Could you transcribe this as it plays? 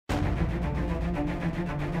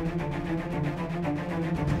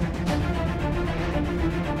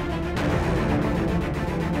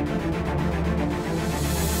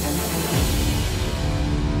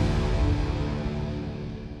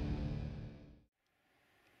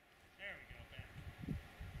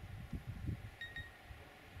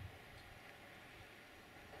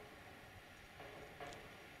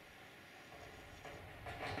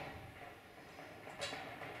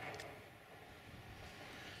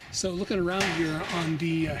So looking around here on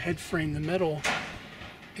the head frame, the metal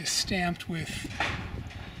is stamped with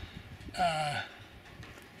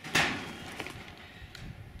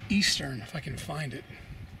Eastern, if I can find it,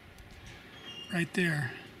 right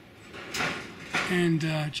there. And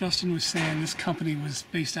Justin was saying this company was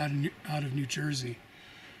based out of New Jersey.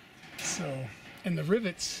 So, and the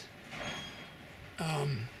rivets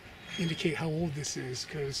indicate how old this is,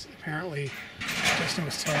 because apparently Justin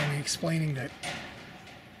was explaining that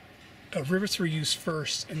rivets were used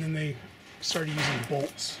first, and then they started using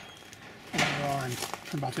bolts later on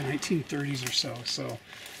from about the 1930s or so. So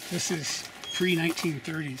this is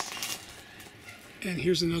pre-1930s. And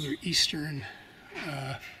here's another Eastern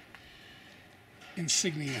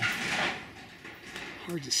insignia.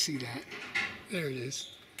 Hard to see that. There it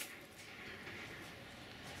is.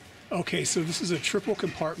 Okay, so this is a triple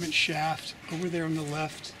compartment shaft. Over there on the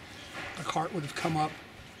left, a cart would have come up.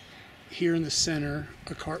 Here in the center,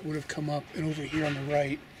 a cart would have come up, and over here on the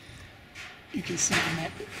right, you can see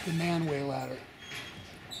the manway ladder.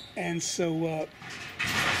 And so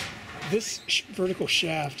this vertical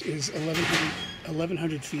shaft is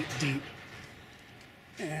 1,100 feet deep,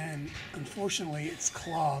 and unfortunately it's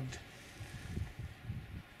clogged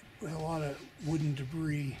with a lot of wooden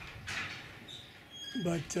debris.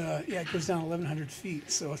 But yeah, it goes down 1,100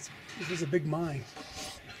 feet, so it was a big mine.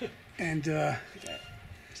 And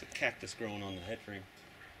there's a cactus growing on the head frame.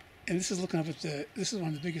 And this is looking up at this is one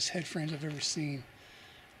of the biggest head frames I've ever seen.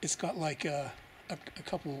 It's got like a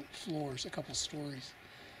couple floors, a couple stories.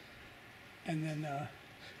 And then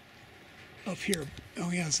up here, oh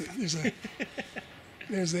yeah,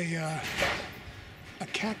 there's a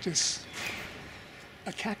cactus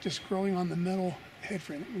growing on the metal head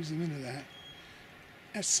frame. Let me zoom into that.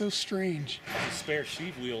 That's so strange. There's a spare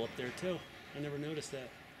sheave wheel up there too. I never noticed that.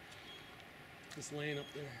 Just laying up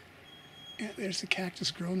there. Yeah, there's the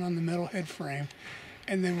cactus growing on the metal head frame,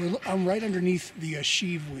 and then I'm right underneath the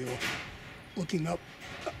sheave wheel, looking up.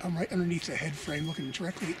 I'm right underneath the head frame, looking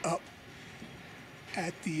directly up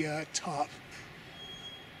at the top.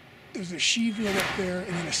 There's a sheave wheel up there,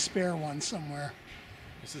 and then a spare one somewhere.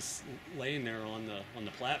 It's just laying there on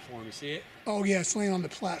the platform. You see it? Oh yeah, it's laying on the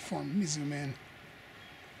platform. Let me zoom in.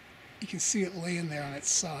 You can see it laying there on its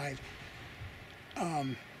side.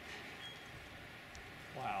 Wow.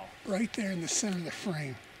 Right there in the center of the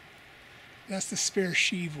frame. That's the spare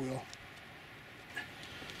sheave wheel.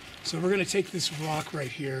 So we're going to take this rock right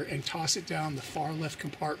here and toss it down the far left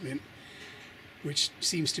compartment, which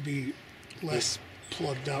seems to be less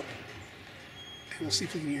plugged up. And we'll see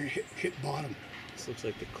if we can hit bottom. This looks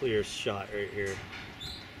like the clearest shot right here.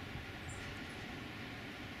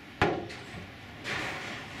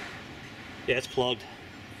 Yeah, it's plugged.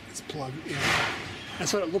 It's plugged, yeah.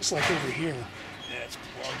 That's what it looks like over here. Yeah, it's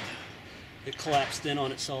plugged. It collapsed in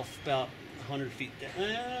on itself about 100 feet down.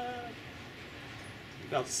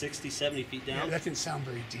 About 60, 70 feet down. Yeah, that didn't sound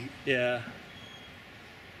very deep. Yeah.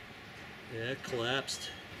 Yeah, it collapsed.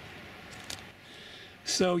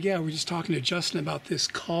 So yeah, we're just talking to Justin about this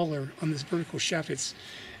collar on this vertical shaft. It's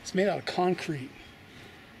made out of concrete,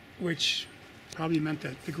 which probably meant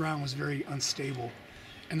that the ground was very unstable.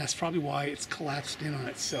 And that's probably why it's collapsed in on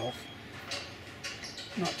itself.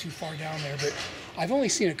 Not too far down there, but I've only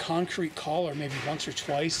seen a concrete collar maybe once or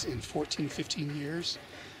twice in 14, 15 years.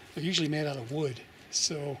 They're usually made out of wood.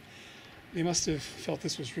 So they must have felt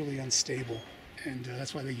this was really unstable. And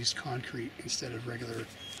that's why they used concrete instead of regular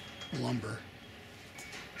lumber.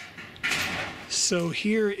 So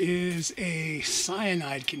here is a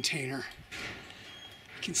cyanide container.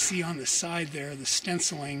 You can see on the side there the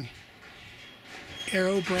stenciling.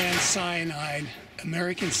 Aero brand cyanide,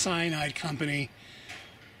 American Cyanide Company,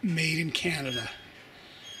 made in Canada.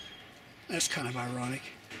 That's kind of ironic.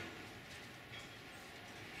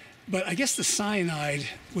 But I guess the cyanide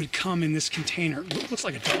would come in this container. It looks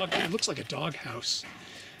like a dog house.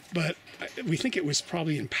 But we think it was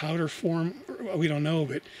probably in powder form. We don't know,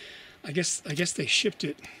 but I guess they shipped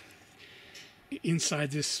it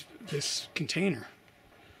inside this container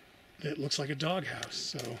that looks like a dog house.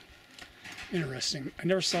 So interesting. I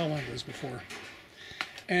never saw one of those before.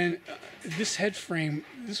 And this head frame,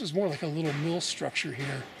 this was more like a little mill structure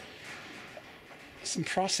here. Some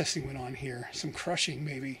processing went on here, some crushing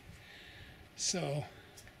maybe. So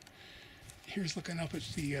here's looking up at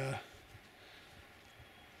the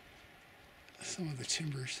some of the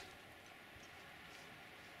timbers.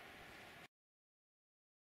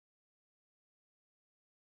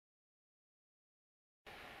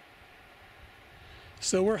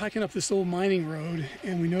 So we're hiking up this old mining road,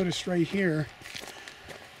 and we noticed right here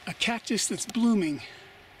a cactus that's blooming.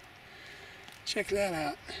 Check that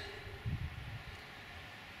out.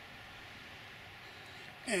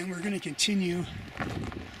 And we're going to continue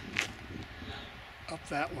up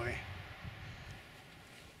that way.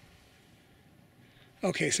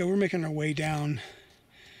 Okay, so we're making our way down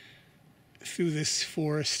through this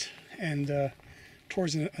forest and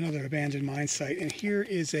towards another abandoned mine site. And here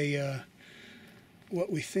is a what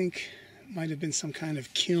we think might have been some kind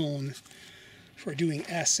of kiln for doing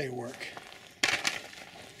assay work.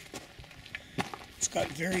 It's got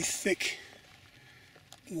very thick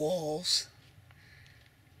walls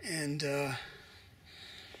and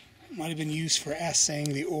might have been used for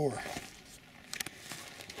assaying the ore.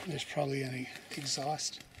 There's probably an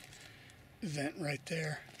exhaust vent right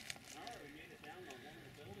there.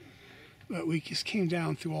 But we just came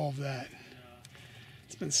down through all of that.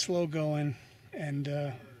 It's been slow going,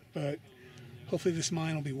 and but hopefully this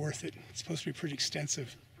mine will be worth it. It's supposed to be pretty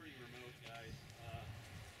extensive.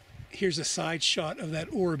 Here's a side shot of that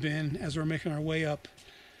ore bin as we're making our way up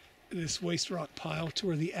this waste rock pile to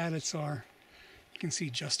where the adits are. You can see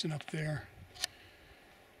Justin up there.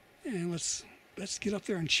 And let's get up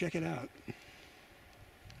there and check it out.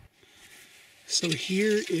 So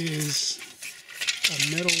here is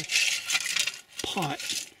a metal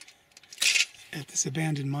pot at this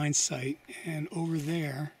abandoned mine site, and over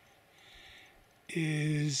there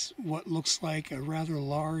is what looks like a rather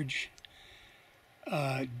large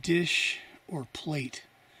dish or plate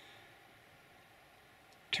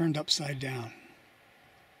turned upside down.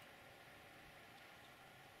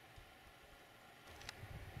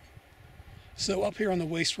 So up here on the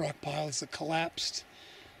waste rock pile is a collapsed,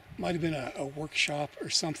 might have been a workshop or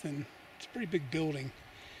something. It's a pretty big building.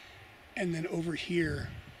 And then over here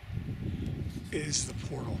is the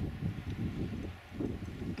portal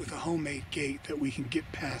with a homemade gate that we can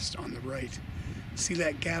get past on the right. See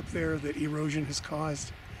that gap there that erosion has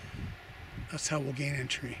caused? That's how we'll gain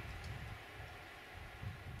entry.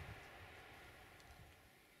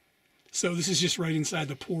 So this is just right inside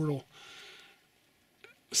the portal.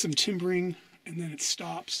 Some timbering, and then it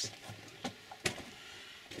stops.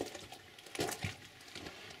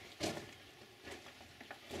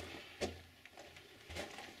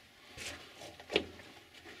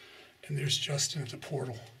 And there's Justin at the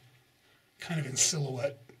portal, kind of in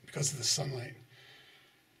silhouette because of the sunlight.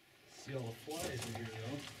 See all the flies in here,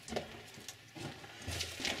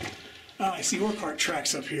 though. I see ore cart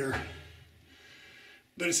tracks up here,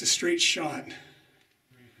 but it's a straight shot.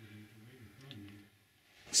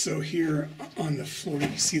 So here on the floor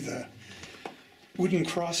you see the wooden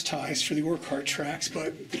cross ties for the ore cart tracks,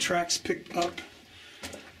 but the tracks picked up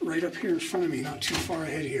right up here in front of me, not too far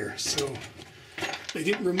ahead here. So they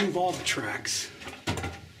didn't remove all the tracks.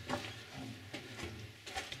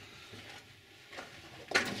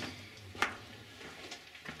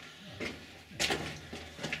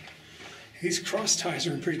 These cross ties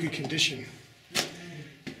are in pretty good condition.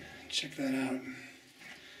 Check that out.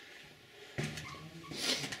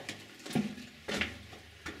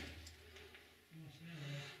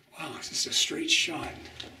 Wow, it's just a straight shot.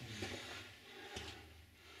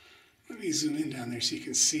 Let me zoom in down there so you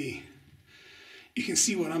can see. You can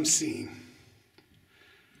see what I'm seeing.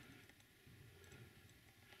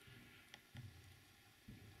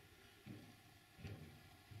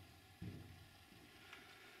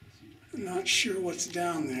 I'm not sure what's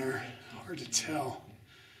down there. Hard to tell.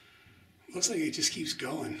 Looks like it just keeps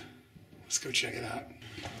going. Let's go check it out.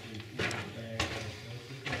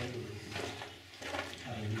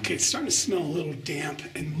 Okay, it's starting to smell a little damp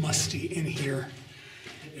and musty in here.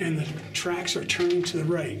 And the tracks are turning to the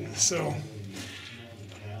right. So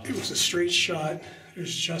it was a straight shot.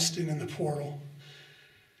 There's Justin in the portal.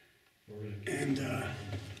 And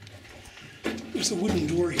there's a wooden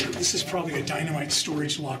door here. This is probably a dynamite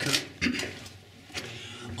storage locker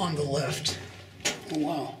on the left. Oh,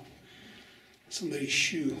 wow. Somebody's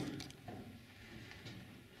shoe.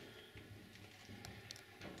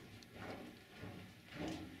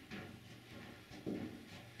 It's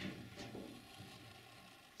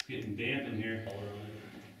getting damp in here.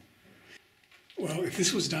 Well, if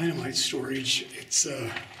this was dynamite storage,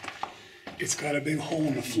 it's got a big hole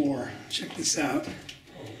in the floor. Check this out.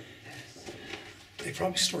 They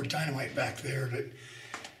probably stored dynamite back there, but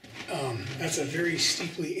that's a very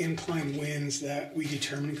steeply inclined winds that we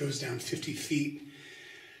determined goes down 50 feet,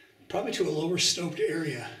 probably to a lower stoped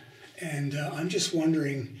area. And I'm just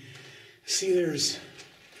wondering, see there's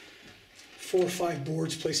 4 or 5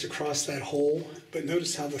 boards placed across that hole, but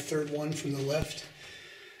notice how the third one from the left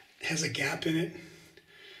has a gap in it.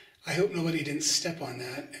 I hope nobody didn't step on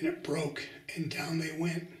that and it broke and down they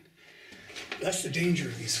went. That's the danger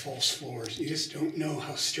of these false floors. You just don't know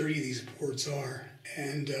how sturdy these boards are.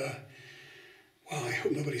 And wow, I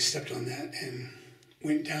hope nobody stepped on that and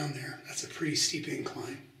went down there. That's a pretty steep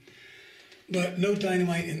incline. But no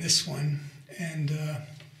dynamite in this one. And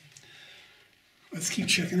let's keep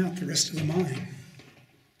checking out the rest of the mine.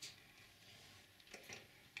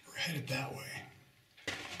 We're headed that way.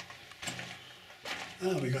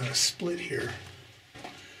 Oh, we got a split here.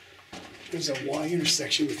 There's a Y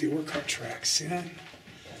intersection with the ore cart tracks. See that?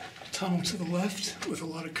 Tunnel to the left with a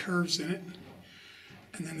lot of curves in it.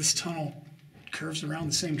 And then this tunnel curves around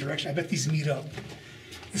the same direction. I bet these meet up.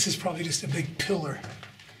 This is probably just a big pillar.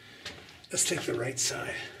 Let's take the right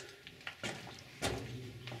side.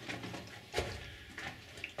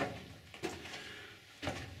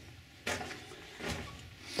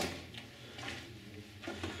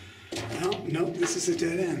 Well, no, this is a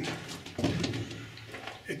dead end.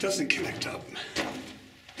 It doesn't connect up.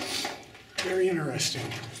 Very interesting.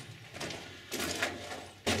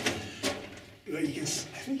 But you can,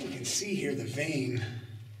 I think you can see here the vein.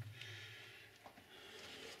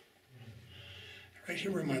 Right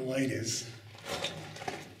here where my light is.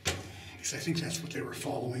 Because I think that's what they were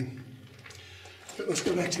following. But let's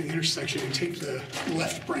go back to the intersection and take the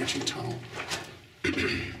left branching tunnel.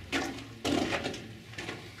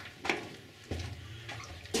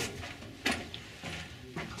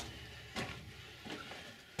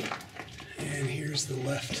 And here's the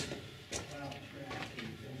left.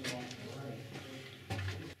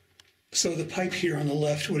 So the pipe here on the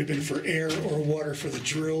left would have been for air or water for the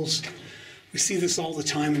drills. We see this all the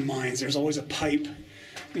time in mines. There's always a pipe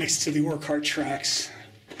next to the ore cart tracks,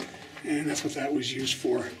 and that's what that was used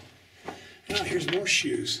for. Now here's more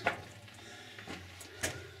shoes.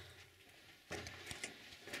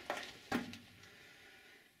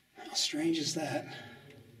 How strange is that?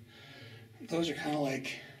 Those are kind of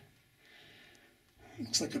like,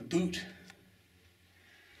 looks like a boot.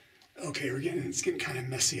 Okay, it's getting kind of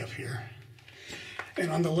messy up here. And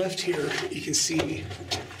on the left here, you can see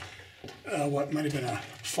what might have been a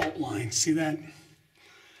fault line. See that?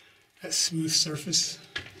 That smooth surface,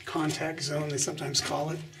 contact zone, they sometimes call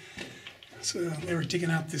it. So they were digging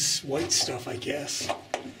out this white stuff, I guess.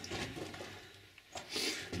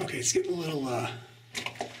 Okay, it's getting a little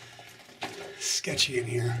sketchy in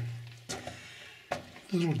here. A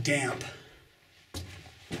little damp.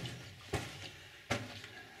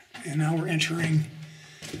 And now we're entering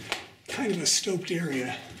kind of a stoped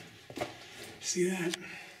area. See that?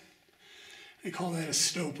 They call that a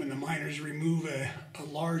stope. When the miners remove a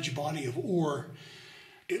large body of ore,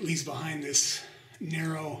 it leaves behind this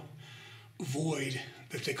narrow void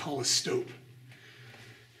that they call a stope.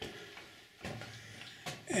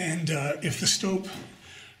 And if the stope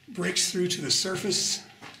breaks through to the surface,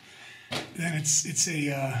 then it's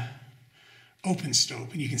a open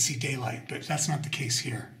stope and you can see daylight, but that's not the case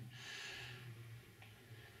here.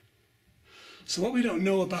 So what we don't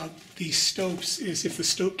know about these stopes is if the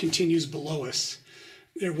stope continues below us.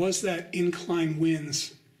 There was that incline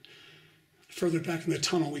winds further back in the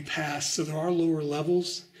tunnel we passed, so there are lower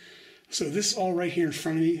levels. So this all right here in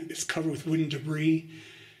front of me, it's covered with wooden debris,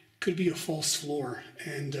 could be a false floor.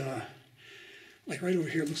 And like right over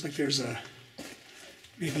here, it looks like there's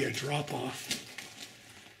maybe a drop off.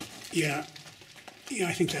 Yeah,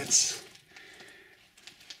 I think this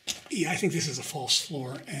is a false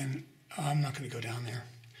floor, and I'm not going to go down there.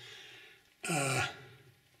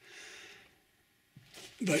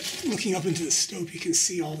 But looking up into the stope, you can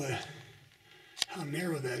see how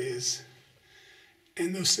narrow that is.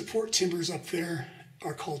 And those support timbers up there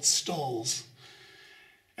are called stalls.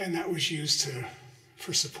 And that was used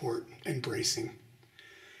for support and bracing.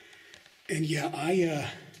 And yeah,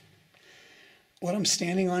 what I'm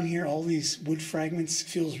standing on here, all these wood fragments,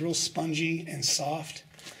 feels real spongy and soft.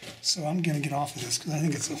 So I'm going to get off of this because I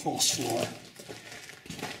think it's a false floor.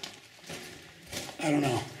 I don't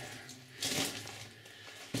know.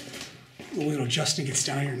 We'll wait till Justin gets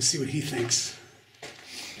down here and see what he thinks.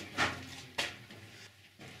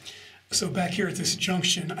 So back here at this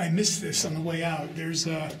junction, I missed this on the way out. There's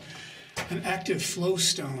an active flow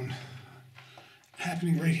stone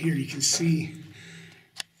happening right here. You can see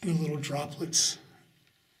the little droplets.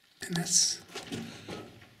 And that's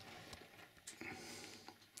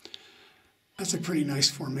a pretty nice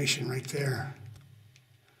formation right there.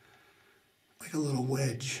 Like a little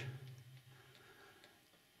wedge.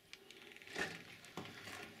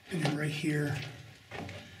 And then right here,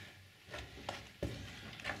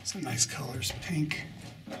 some nice colors, pink,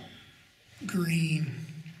 green,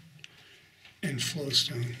 and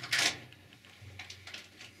flowstone.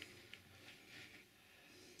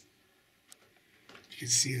 You can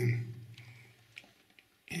see them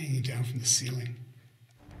hanging down from the ceiling.